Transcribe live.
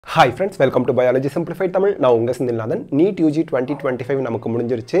Hi friends, welcome to Biology Simplified Tamil. நான் உங்க Senthilnathan. NEET UG 2025 நமக்கு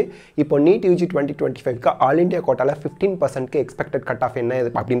முடிஞ்சிருச்சு. இப்போ NEET UG 2025 க்கு ஆல் இந்தியா கோட்டால 15% க்கு எக்ஸ்பெக்டட் கட் ஆஃப் என்ன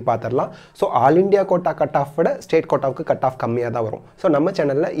அப்படினு பார்த்தறலாம். So all India quota cut off விட ஸ்டேட் கோட்டாவுக்கு கட் ஆஃப் கம்மியா தான் வரும். சோ நம்ம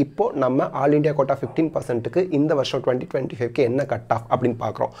சேனல்ல இப்போ நம்ம ஆல் இந்தியா கோட்டா 15% க்கு இந்த வருஷம் 2025 க்கு என்ன கட் ஆஃப் அப்படினு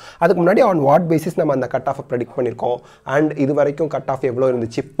பார்க்கறோம். அதுக்கு முன்னாடி on what basis நம்ம அந்த கட் ஆஃப் predict பண்ணிருக்கோம் and இது வரைக்கும் கட் ஆஃப் எவ்வளவு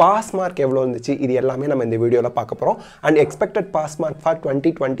இருந்துச்சு, பாஸ் மார்க் எவ்வளவு இருந்துச்சு, இது எல்லாமே நம்ம இந்த வீடியோல பார்க்க போறோம். and expected pass mark for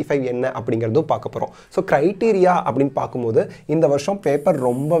 2025 என்ன அப்படிங்கறதும் பார்க்க போறோம். சோ கிரைட்டீரியா அப்படினு பாக்கும்போது இந்த வருஷம் பேப்பர்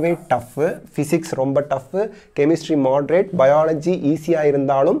ரொம்பவே டஃப், பிசிக்ஸ் ரொம்ப டஃப், கெமிஸ்ட்ரி மாடரேட், பயாலஜி ஈஸியா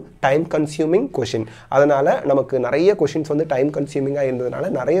இருந்தாலும் டைம் கன்சியூமிங் क्वेश्चन. அதனால நமக்கு நிறைய क्वेश्चंस வந்து டைம் கன்சியூமிங்கா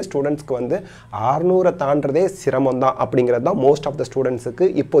இருந்ததனால நிறைய ஸ்டூடண்ட்ஸ்க்கு வந்து 600 தாண்டறதே சிரமம் தான் அப்படிங்கறது தான் மோஸ்ட் ஆஃப் தி ஸ்டூடண்ட்ஸ்க்கு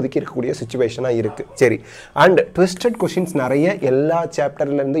இப்போதைக்கு இருக்கக்கூடிய சிச்சுவேஷனா இருக்கு. சரி, and twisted क्वेश्चंस நிறைய எல்லா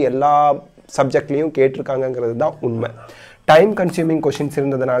சாப்டர்ல இருந்து எல்லா சப்ஜெக்ட்லயும் கேட்டிருக்காங்கங்கிறது தான் உண்மை. டைம் கன்சியூமிங் क्वेश्चंस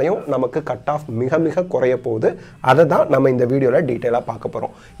இருந்ததனாலயும் நமக்கு கட் ஆஃப் மிக மிக குறைய போகுது. அத தான் நம்ம இந்த வீடியோல டீடைலா பார்க்க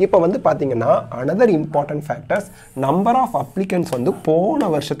போறோம். இப்போ வந்து பாத்தீங்கன்னா another important factors, number of applicants வந்து போன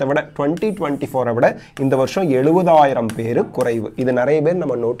வருஷத்தை விட 2024 விட இந்த வருஷம் 70000 பேர் குறைவு. இது நிறைய பேர்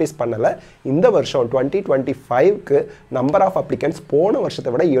நம்ம நோட்டீஸ் பண்ணல. இந்த வருஷம் 2025 க்கு number of applicants போன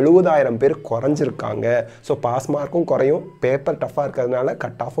வருஷத்தை விட 70000 பேர் குறைஞ்சிருக்காங்க. சோ பாஸ் மார்க்கும் குறையும், பேப்பர் டஃபா இருக்கிறதுனால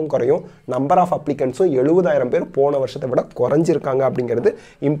கட் ஆஃபும் குறையும், நம்பர் ஆஃப் அப்ளிகன்ட்ஸும் 70000 பேர் போன வருஷத்தை விட குறைஞ்சிருக்காங்க அப்படிங்கிறது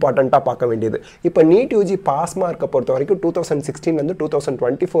இம்பார்ட்டண்டா பார்க்க வேண்டியது. இப்போ NEET UG பாஸ் மார்க்கை பொறுத்த வரைக்கும் 2016 ல இருந்து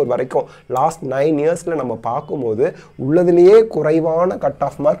 2024 வரைக்கும் லாஸ்ட் 9 இயர்ஸ்ல நம்ம பார்க்கும்போது உள்ளதிலேயே குறைவான cut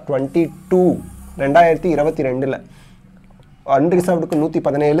off mark 2022ல அன்ரிசர்வ்டுக்கு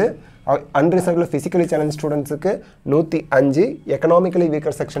 117, அன்ரிசர்வ்ல physically challenge ஸ்டூடண்ட்ஸ்க்கு 105, எகனாமிக்கலி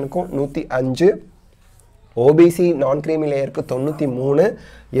weaker செக்ஷனுக்கும் 105, OBC நான் கிரீமி லேயருக்கு 93,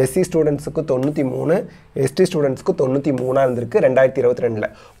 SC ஸ்டூடண்ட்ஸ்க்கு 93, ST ஸ்டூடண்ட்ஸ்க்கு 93 இருந்திருக்கு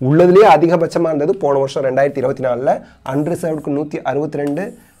 2022ல. உள்ளதிலேயே அதிகபட்சமா இருந்தது போன வருஷம் 2024ல அன்ரிசர்வ்டுக்கு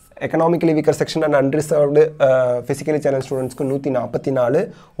 162, எகனாமிக்கலி weaker section and unreserved physically challenge ஸ்டூடண்ட்ஸ்க்கு 144,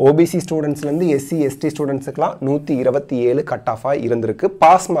 OBC ஸ்டூடண்ட்ஸ்ல இருந்து SC ST ஸ்டூடண்ட்ஸ்க்குலாம் 127 கட் ஆஃபா இருந்திருக்கு,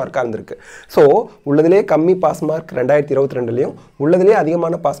 பாஸ் மார்க்கா இருந்திருக்கு. சோ உள்ளதிலேயே கம்மி பாஸ் மார்க் 2022லயும் உள்ளதிலேயே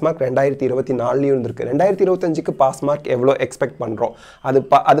அதிகமான பாஸ் மார்க் 2024லயும் இருந்திருக்கு. 2025க்கு பாஸ் மார்க் எவ்வளவு எக்ஸ்பெக்ட் பண்றோம்?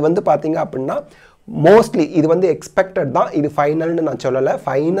 அது வந்து பாத்தீங்க அப்படின்னா மோஸ்ட்லி இது வந்து எக்ஸ்பெக்டட் தான், இது ஃபைனல்னு நான் சொல்லலை.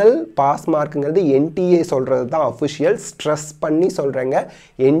 ஃபைனல் பாஸ் மார்க்குங்கிறது NTA சொல்கிறது தான் அஃபிஷியல். ஸ்ட்ரெஸ் பண்ணி சொல்கிறேங்க,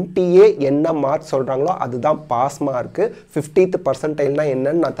 NTA என்ன மார்க் சொல்கிறாங்களோ அதுதான் பாஸ் மார்க்கு. 50th பர்சன்டைல்னா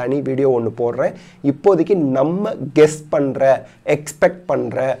என்னன்னு நான் தனி வீடியோ ஒன்று போடுறேன். இப்போதைக்கு நம்ம கெஸ் பண்ணுற, எக்ஸ்பெக்ட்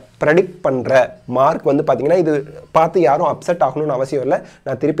பண்ணுற, ப்ரெடிக்ட் பண்ணுற மார்க் வந்து பார்த்தீங்கன்னா இது பார்த்து யாரும் அப்செட் ஆகணும்னு அவசியம் இல்லை.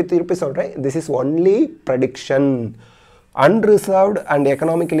 நான் திருப்பி சொல்கிறேன், this is only prediction. Unreserved and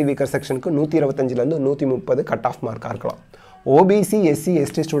economically weaker செக்ஷனுக்கு 125லேருந்து 130 கட் ஆஃப் மார்க்காக இருக்கலாம். OBC SC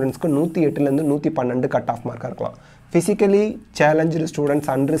ST ஸ்டூடெண்ட்ஸ்க்கு 108லேருந்து 112 கட் ஆஃப் மார்க்காக இருக்கலாம். ஃபிசிக்கலி சேலஞ்சு ஸ்டூடெண்ட்ஸ்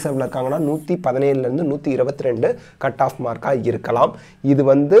அன்ரிசர்வ்ல இருக்காங்கன்னா 117லேருந்து 122 கட் ஆஃப் மார்க்காக இருக்கலாம். இது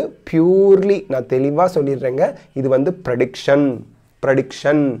வந்து பியூர்லி நான் தெளிவாக சொல்லிடுறேங்க, இது வந்து ப்ரெடிக்ஷன்.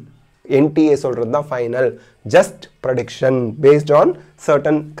 NTA சொல்கிறது தான் final, just prediction based on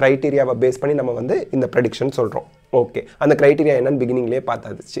certain க்ரைட்டீரியாவை base பண்ணி நம்ம வந்து இந்த ப்ரெடிக்ஷன் சொல்கிறோம். ஓகே, அந்த க்ரைட்டீரியா என்னன்னு பிகினிங்லேயே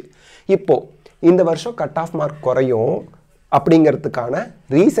பார்த்தாச்சு. இப்போது இந்த வருஷம் கட் ஆஃப் மார்க் குறையும் அப்படிங்கிறதுக்கான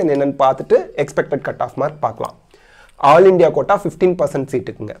ரீசன் என்னன்னு பார்த்துட்டு எக்ஸ்பெக்டட் கட் ஆஃப் மார்க் பார்க்கலாம். All India quota 15%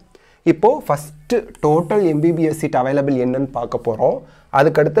 சீட்டுக்குங்க. இப்போது first total MBBS seat available என்னன்னு பார்க்க போகிறோம்.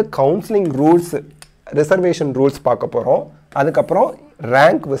 அதுக்கடுத்து கவுன்சிலிங் ரூல்ஸ், ரிசர்வேஷன் ரூல்ஸ் பார்க்க போகிறோம். அதுக்கப்புறம்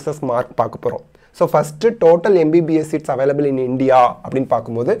ரேங்க் விசஸ் மார்க் பார்க்க போகிறோம். So first total MBBS seeds available in India அப்படின்னு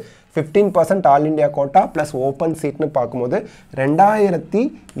பார்க்கும்போது 15% all India quota plus open சீட்னு பார்க்கும்போது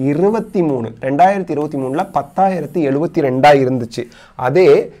 2023ல் 10,072 இருந்துச்சு. அதே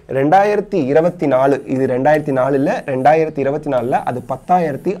 2024, இது 2004ல் 2024ல் அது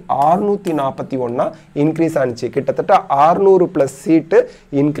 10,641 இன்க்ரீஸ் ஆனிச்சு. கிட்டத்தட்ட 600 ப்ளஸ் சீட்டு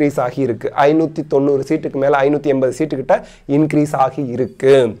இன்க்ரீஸ் ஆகி இருக்கு. 590 சீட்டுக்கு மேலே 580 சீட்டுக்கிட்ட இன்க்ரீஸ் ஆகி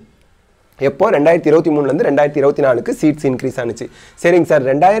இருக்கு. எப்போ 2023லேருந்து 2024க்கு சீட்ஸ் இன்க்ரீஸ் ஆனிச்சு. சரிங்க சார்,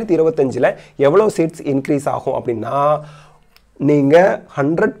 2025ல் எவ்வளோ சீட்ஸ் இன்க்ரீஸ் ஆகும் அப்படின்னா நீங்கள்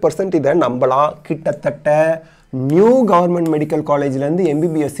 100% இதை நம்பலாம். கிட்டத்தட்ட நியூ கவர்மெண்ட் மெடிக்கல் காலேஜ்லேருந்து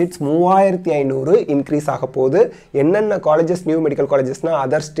MBBS சீட்ஸ் 3500 இன்க்ரீஸ் ஆக போகுது. என்னென்ன colleges new medical காலேஜஸ்னால்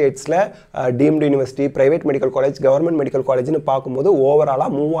other ஸ்டேட்ஸில் deemed university, private medical college, government medical காலேஜ்னு பார்க்கும்போது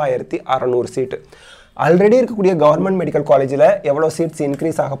ஓவராலாக 3600 சீட்டு. ஆல்ரெடி இருக்கக்கூடிய கவர்மெண்ட் மெடிக்கல் காலேஜில் எவ்வளோ சீட்ஸ்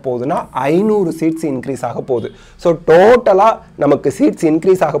இன்க்ரீஸ் ஆக போகுதுன்னா 500 சீட்ஸ் இன்க்ரீஸ் ஆக போகுது. ஸோ டோட்டலாக நமக்கு சீட்ஸ்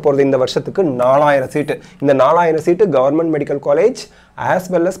இன்க்ரீஸ் ஆக போகிறது இந்த வருஷத்துக்கு 4000 சீட்டு. இந்த 4000 சீட்டு government medical college as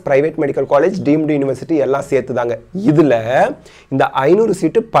well as private medical college, deemed university எல்லாம் சேர்த்துதாங்க. இதில் இந்த 500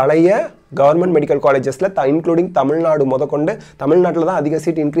 சீட்டு பழைய கவர்மெண்ட் மெடிக்கல் காலேஜஸில் இன்க்ளூடிங் தமிழ்நாடு முதற்கொண்டு தமிழ்நாட்டில் தான் அதிக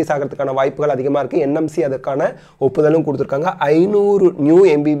சீட் இன்க்ரீஸ் ஆகிறதுக்கான வாய்ப்புகள் அதிகமாக இருக்குது. என்எம்சி அதுக்கான ஒப்புதலும் கொடுத்துருக்காங்க. 500 நியூ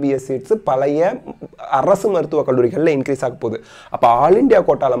எம்பிபிஎஸ் சீட்ஸ் பழைய அரசு மருத்துவக் கல்லூரிகளில் இன்க்ரீஸ் ஆக போகுது. அப்போ ஆல் இண்டியா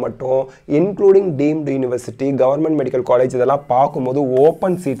கோட்டாவில் மட்டும் including deemed university, government medical college இதெல்லாம் பார்க்கும்போது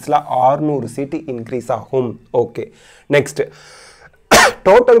ஓப்பன் சீட்ஸில் 600 சீட்டு இன்க்ரீஸ் ஆகும். Okay, next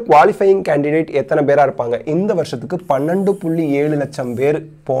total qualifying candidate எத்தனை பேராக இருப்பாங்க? இந்த வருஷத்துக்கு 12.7 லட்சம் பேர்.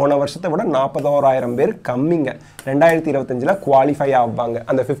 போன வருஷத்தை விட 41,000 பேர் கம்மிங்க. 2025 குவாலிஃபை ஆவாங்க.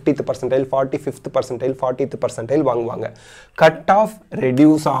 அந்த 50th percentile, 45th percentile, 40th percentile வாங்குவாங்க. கட் ஆஃப்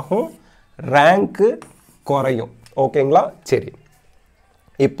ரெடியூஸ் ஆகும், ரேங்க்கு குறையும். ஓகேங்களா? சரி,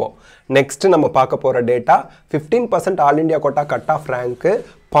 இப்போ நெக்ஸ்ட் நம்ம பார்க்க போகிற data 15% all India quota cut off rank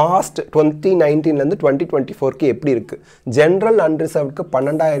past 2019லேருந்து 2024க்கு எப்படி இருக்குது? ஜென்ரல் அன்ரிசர்வ்டுக்கு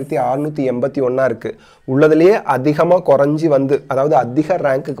 12,681 இருக்குது. உள்ளதுலேயே அதிகமாக குறைஞ்சி வந்து, அதாவது அதிக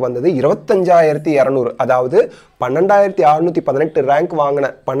ரேங்க்குக்கு வந்தது 25,200. அதாவது 12,618 ரேங்க் வாங்கின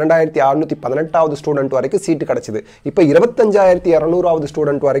 12,618வது ஸ்டூடெண்ட் வரைக்கும் சீட்டு கிடச்சிது. இப்போ 25,200வது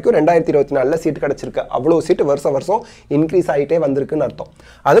ஸ்டூடெண்ட் வரைக்கும் 2024 சீட்டு கிடச்சிருக்கு. அவ்வளோ சீட்டு வருஷம் வருஷம் இன்க்ரீஸ் ஆகிட்டே வந்திருக்குன்னு அர்த்தம்.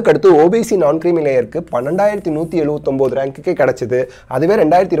 அதுக்கடுத்து ஓபிசி நான் கிரீமி லேயருக்கு 12,179 ரேங்க்குக்கே கிடச்சிது. அதுவே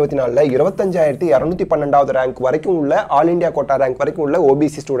 2024 25,212வது ரேங்க் வரைக்கும் உள்ள ஆல் இண்டியா கோட்டா ரேங்க் வரைக்கும் உள்ள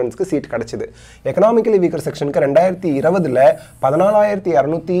ஓபிசி ஸ்டூடெண்ட்ஸ்க்கு சீட் கிடச்சிது. எக்கனாமிக்கலி வீக்கர் செக்ஷனுக்கு 2020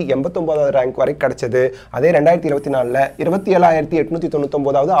 14,289வது ரேங்க் வரைக்கும் கிடச்சிது. அதே 2024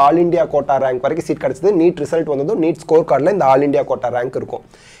 27,899வது ஆல் இண்டியா கோட்டா ரேங்க் வரைக்கும் சீட் கிடச்சிது. நீட் ரிசல்ட் வந்ததும் நீட் ஸ்கோர் கார்டில் இந்த ஆல் இண்டியா கோட்டா ரேங்க் இருக்கும்.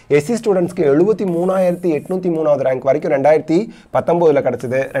 எஸ்சி ஸ்டூடெண்ட்ஸ்க்கு 73,803வது ரேங்க் வரைக்கும் 2019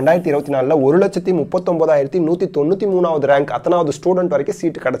 கிடச்சிது. 2024 1,39,193வது ரேங்க் அத்தனாவது ஸ்டூடெண்ட் வரைக்கும்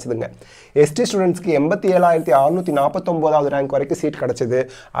சீட் கிடச்சிதுங்க. எஸ்டி ஸ்டூடெண்ட்ஸ்க்கு 87,649வது ரேங்க் வரைக்கும் சீட் கிடச்சிது.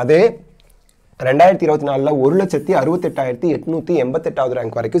 அதே 2024 1,68,888வது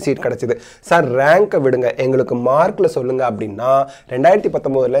ரேங்க் வரைக்கும் சீட் கிடச்சிது. சார் ரேங்கை விடுங்க, எங்களுக்கு மார்க்கில் சொல்லுங்கள் அப்படின்னா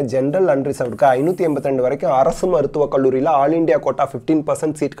 2019 ஜென்ரல் அன்ரிசர்வ்டுக்கு 582 வரைக்கும் அரசு மருத்துவக் கல்லூரியில் ஆல் இண்டியா கோட்டா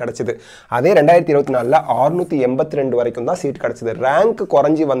 15% சீட் கிடச்சிது. அதே 2024 682 வரைக்கும் தான் சீட் கிடச்சிது. ரேங்க்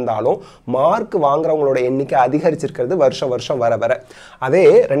குறைஞ்சி வந்தாலும் மார்க் வாங்குறவங்களோட எண்ணிக்கை அதிகரிச்சிருக்கிறது வருஷம் வருஷம் வர வர. அதே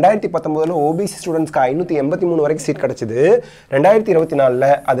 2019 ஓபிசி ஸ்டூடெண்ட்ஸ்க்கு 583 வரைக்கும் சீட் கிடச்சிது.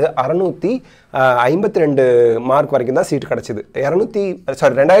 2024 அது 652 மார்க் வரைக்கும் தான் சீட் கிடச்சிது.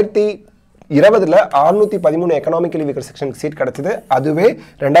 2020 613 எக்கனாமிக்கலி வீக்கர் செக்ஷனுக்கு சீட் கிடச்சிது. அதுவே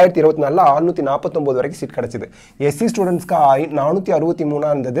 2024 649 வரைக்கும் சீட் கிடச்சிது. எஸ்சி ஸ்டூடெண்ட்ஸ்க்கு 463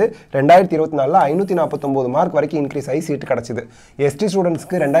 இருந்தது. 2024 549 மார்க் வரைக்கும் இன்க்ரீஸ் ஆகி சீட் கிடச்சிது. எஸ்டி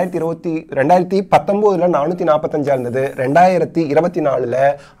ஸ்டூடெண்ட்ஸ்க்கு 2019 445 இருந்தது. 2024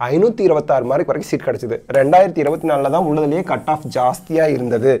 526 மார்க் வரைக்கும் சீட் கிடச்சிது. 2024 தான் உள்ளதுலேயே கட் ஆஃப் ஜாஸ்தியாக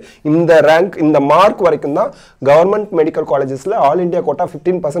இருந்தது. இந்த ரேங்க், இந்த மார்க் வரைக்கும் தான் கவர்மெண்ட் மெடிக்கல் காலேஜஸில் ஆல் இண்டியா கோட்டா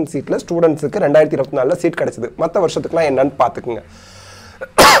 15% சீட்டில் ஸ்டூடெண்ட்ஸ் 2024 சீட் கிடைச்சது. மற்ற வருஷத்துக்குலாம் என்னன்னு பார்த்துக்குங்க.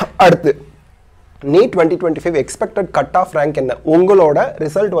 அடுத்து NEET 2025 expected cut off rank என்ன? உங்களோட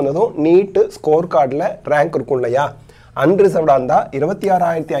ரிசல்ட் வந்ததும் நீட் ஸ்கோர் கார்டில் ரேங்க் இருக்கும் இல்லையா? அன்ரிசர்வ்டாக இருந்தால்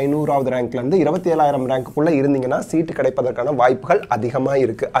 26,500வது ரேங்க்லேருந்து 27,000 ரேங்க்குள்ளே இருந்தீங்கன்னா சீட்டு கிடைப்பதற்கான வாய்ப்புகள் அதிகமாக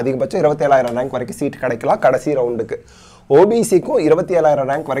இருக்குது. அதிகபட்சம் 27,000 ரேங்க் வரைக்கும் சீட் கிடைக்கலாம் கடைசி ரவுண்டுக்கு. ஓபிசிக்கும் 27,000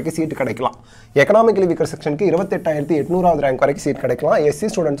 ரேங்க் வரைக்கும் சீட் கிடைக்கலாம். எக்கனாமிக்கலி வீக்கர் செக்ஷனுக்கு 28,800வது ரேங்க் வரைக்கும் சீட் கிடைக்கலாம். எஸ்சி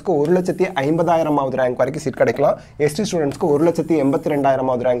ஸ்டூடெண்ட்ஸ்க்கு 1,50,000வது ரேங்க் வரைக்கும் சீட் கிடைக்கலாம். எஸ்டி ஸ்டூடெண்ட்ஸ்க்கு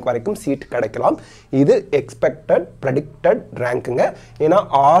 1,82,200வது ரேங்க் வரைக்கும் சீட் கிடைக்கலாம். இது எக்ஸ்பெக்டட் ப்ரெடிக்டட் ரேங்க்குங்க. ஏன்னா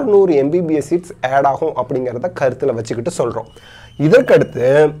 600 எம்பிபிஎஸ் சீட்ஸ் ஆட் ஆகும் அப்படிங்கிறத கருத்தில் வச்சுக்கிட்டு சொல்கிறோம். இதற்கடுத்து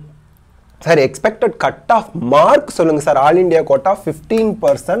sir expected cut off mark சொல்லுங்கள் sir. All India quota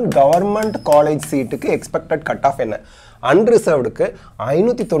 15% government college சீட்டுக்கு எக்ஸ்பெக்டட் கட் ஆஃப் என்ன? அன்ரிசர்வ்டுக்கு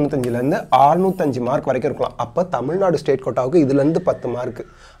 595லேருந்து 605 மார்க் வரைக்கும் இருக்கலாம். அப்போ தமிழ்நாடு ஸ்டேட் கோட்டாவுக்கு இதுலேருந்து 10 மார்க்கு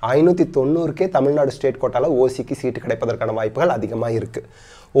 590க்கே தமிழ்நாடு ஸ்டேட் கோட்டாவில் ஓசிக்கு சீட்டு கிடைப்பதற்கான வாய்ப்புகள் அதிகமாக இருக்குது.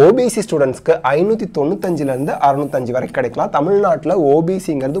 ஓபிசி ஸ்டூடெண்ட்ஸ்க்கு 595லேருந்து 605 வரைக்கும் கிடைக்கலாம். தமிழ்நாட்டில்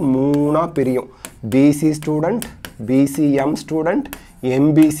ஓபிசிங்கிறது 3ஆக பிரியும். PC student, BCM student,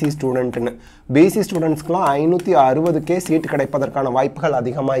 MBC ஸ்டூடெண்ட்னு. PC ஸ்டூடெண்ட்ஸ்க்குலாம் 560க்கே seat கிடைப்பதற்கான வாய்ப்புகள்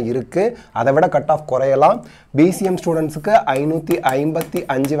அதிகமாக இருக்குது. அதை விட கட் ஆஃப் குறையலாம். பிசிஎம் ஸ்டூடெண்ட்ஸுக்கு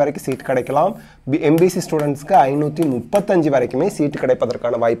 555 வரைக்கும் சீட் கிடைக்கலாம். எம்பிசி ஸ்டூடெண்ட்ஸ்க்கு 535 வரைக்குமே சீட்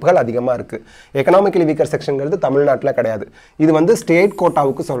கிடைப்பதற்கான வாய்ப்புகள் அதிகமாக இருக்குது. எக்கனாமிக்கலி வீக்கர் செக்ஷன்கிறது தமிழ்நாட்டில் கிடையாது. இது வந்து ஸ்டேட்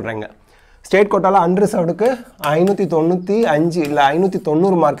கோட்டாவுக்கு சொல்கிறேங்க. ஸ்டேட் கோட்டாவில் அன்ரிசர்வ்டுக்கு 595 இல்லை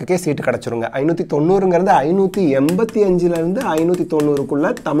 590 மார்க்குக்கே சீட்டு கிடச்சிருங்க. 590ங்கிறது 585லேருந்து 590க்குள்ளே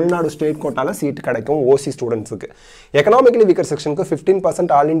தமிழ்நாடு ஸ்டேட் கோட்டாவில் சீட்டு கிடைக்கும் ஓசி ஸ்டூடெண்ட்ஸுக்கு. எக்கனாமிக்கலி வீக்கர் செக்ஷனுக்கு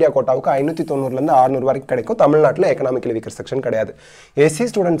 15% ஆல் இண்டியா கோட்டாவுக்கு 590லேருந்து 600 வரைக்கும் கிடைக்கும். தமிழ்நாட்டில் எக்கனாமிக்கலி வீக்கர் செக்ஷன் கிடையாது. எஸ்சி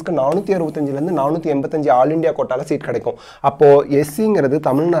ஸ்டூடெண்ட்ஸ்க்கு 465லேருந்து 485 ஆல் இண்டியா கோட்டாவில் சீட் கிடைக்கும். அப்போது எஸ்சிங்கிறது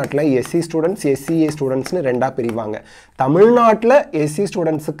தமிழ்நாட்டில் எஸ்சி ஸ்டூடெண்ட்ஸ் எஸ்சிஏ ஸ்டூடெண்ட்ஸ்னு ரெண்டாக பிரிவாங்க. தமிழ்நாட்டில் எஸ்சி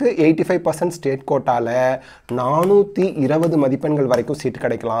ஸ்டூடெண்ட்ஸுக்கு 85% ஸ்டேட் கோட்டால 420 மதிப்பெண்கள் வரைக்கும் சீட்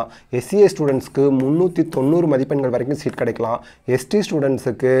கிடைக்கலாம். எஸ்சிஏ ஸ்டூடெண்ட்ஸ்க்கு 390 மதிப்பெண்கள் வரைக்கும் சீட் கிடைக்கலாம். எஸ்டி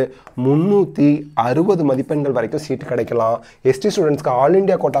ஸ்டூடெண்ட்ஸுக்கு 360 மதிப்பெண்கள் வரைக்கும் சீட் கிடைக்கலாம். எஸ்டி ஸ்டூடெண்ட்ஸ்க்கு all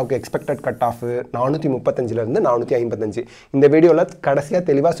India கோட்டாவுக்கு expected cut off 435லேருந்து 455. இந்த வீடியோவில் கடைசியாக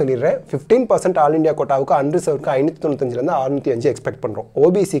தெளிவாக சொல்லிடுறேன். 15% ஆல் இண்டியா கோட்டாவுக்கு அன்ரிசர்வ்க்கு 595லேருந்து 605 எக்ஸ்பெக்ட் பண்ணுறோம்.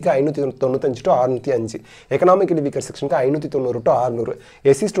 ஓபிசிக்கு 595 to 605, எக்கனாமிக்கலி வீக்கர் செக்ஷனுக்கு 590 to 600,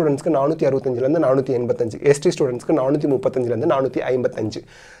 எஸ்சி ஸ்டூடெண்ட்ஸ்க்கு 465லேருந்து 485, எஸ்டி ஸ்டூடெண்ட்ஸ்க்கு 435லேருந்து 455.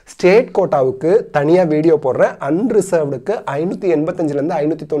 ஸ்டேட் கோட்டாவுக்கு தனியாக வீடியோ போடுறேன். அன்ரிசர்வ்டுக்கு 585லேருந்து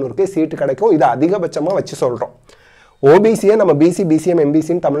 590க்கு சீட்டு கிடைக்கும். இதை அதிகபட்சமாக வச்சு சொல்கிறோம். ஓபிசியை நம்ம பிசி பிசிஎம்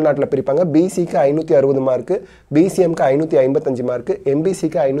எம்பிசின்னு தமிழ்நாட்டில் பிரிப்பாங்க. பிசிக்கு 560 மார்க்கு, பிசிஎம்க்கு 555 மார்க்கு,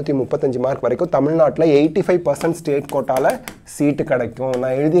 எம்பிசிக்கு 535 மார்க் வரைக்கும் தமிழ்நாட்டில் 85% ஸ்டேட் கோட்டாவில் சீட்டு கிடைக்கும்.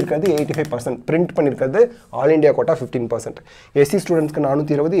 நான் எழுதியிருக்கிறது 85%, பிரிண்ட் பண்ணியிருக்கிறது ஆல் இண்டியா கோட்டா 15%. எஸ்சி ஸ்டூடெண்ட்ஸ்க்கு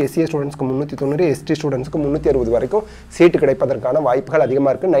 420, எஸ்சிஏ ஸ்டூடெண்ட்ஸ்க்கு 390, எஸ்டி ஸ்டூடெண்ட்ஸ்க்கு 360 வரைக்கும் சீட்டு கிடைப்பதற்கான வாய்ப்புகள்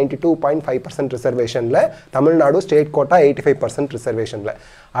அதிகமாக இருக்குது. 92.5% ரிசர்வேஷனில் தமிழ்நாடு ஸ்டேட் கோட்டா 85% ரிசர்வேஷனில்.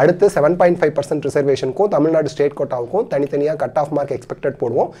 அடுத்து 7.5% ரிசர்வேஷனுக்கும் தமிழ்நாடு ஸ்டேட் கோட்டாவுக்கும் தனித்தனியாக கட் ஆஃப் மார்க் எக்ஸ்பெக்டட்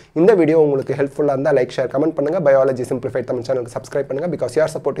போடுவோம். இந்த வீடியோ உங்களுக்கு ஹெல்ப்ஃபுல்லாக இருந்தால் லைக் ஷேர் கமெண்ட் பண்ணுங்கள். பயாலஜி சிம்பிளிஃபைட் தமிழ் சேனலுக்கு சப்ஸ்கிரைப் பண்ணுங்கள். Because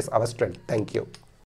your support is our strength. Thank you.